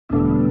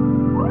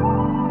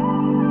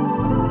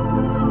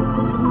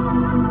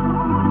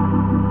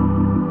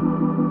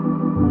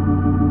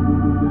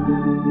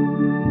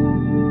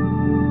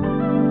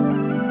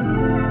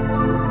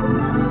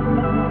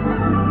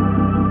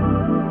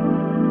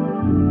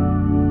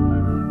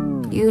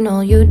you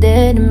know you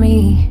dead to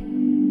me.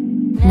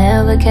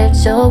 Never kept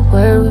your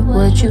word with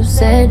what you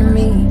said to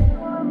me.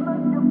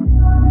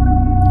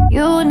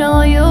 You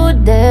know you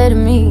dead to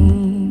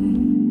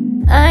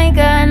me. I ain't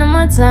got no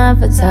more time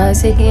for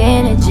toxic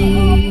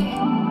energy.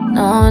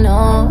 No,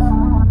 no.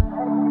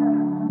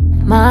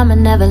 Mama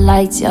never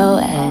liked your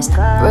ass.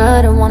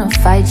 Brother wanna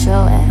fight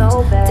your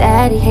ass.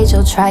 Daddy hates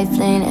your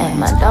trifling ass.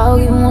 My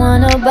dog, you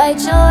wanna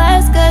bite your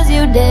ass cause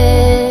you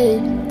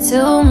dead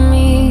to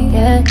me.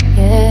 Yeah,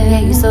 yeah, yeah,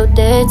 you so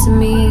dead to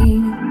me,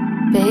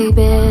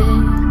 baby.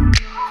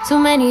 Too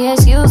many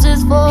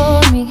excuses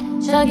for me.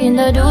 Chucking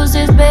the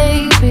deuces,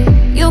 baby.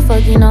 You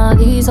fucking all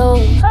these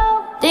hoes,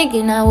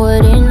 thinking I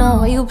wouldn't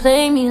know. You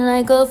play me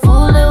like a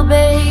fool, little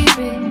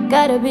baby.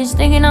 Got a bitch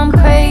thinking I'm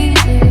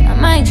crazy. I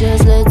might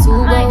just let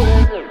you go.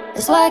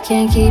 That's why I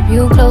can't keep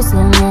you close,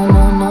 no, no,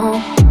 no,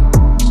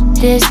 no.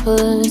 This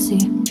pussy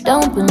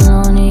don't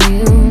belong to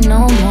you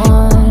no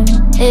more.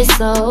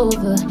 It's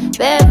over,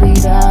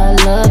 buried, our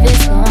love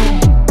is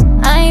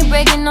gone. I ain't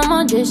breaking no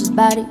more dishes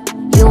about it.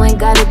 You ain't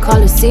gotta call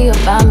to see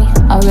about me.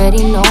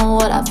 Already know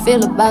what I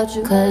feel about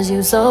you. Cause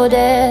you so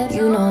dead,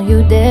 you know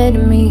you dead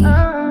to me.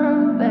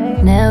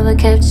 Never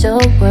kept your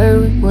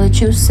word with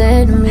what you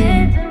said to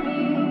me.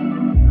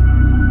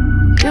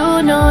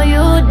 You know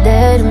you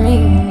dead to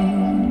me.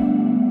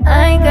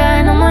 I ain't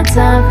got no more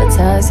time for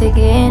toxic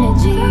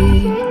energy.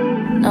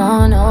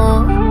 No,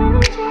 no.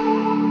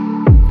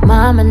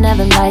 Mama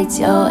never liked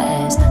your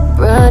ass.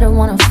 Brother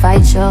wanna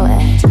fight your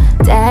ass.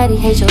 Daddy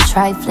hates your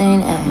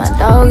trifling ass. My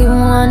dog, you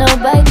wanna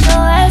bite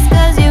your ass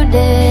cause you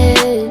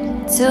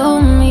dead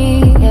to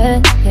me.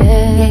 Yeah,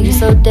 yeah, yeah, you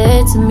so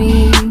dead to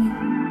me,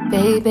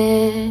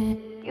 baby.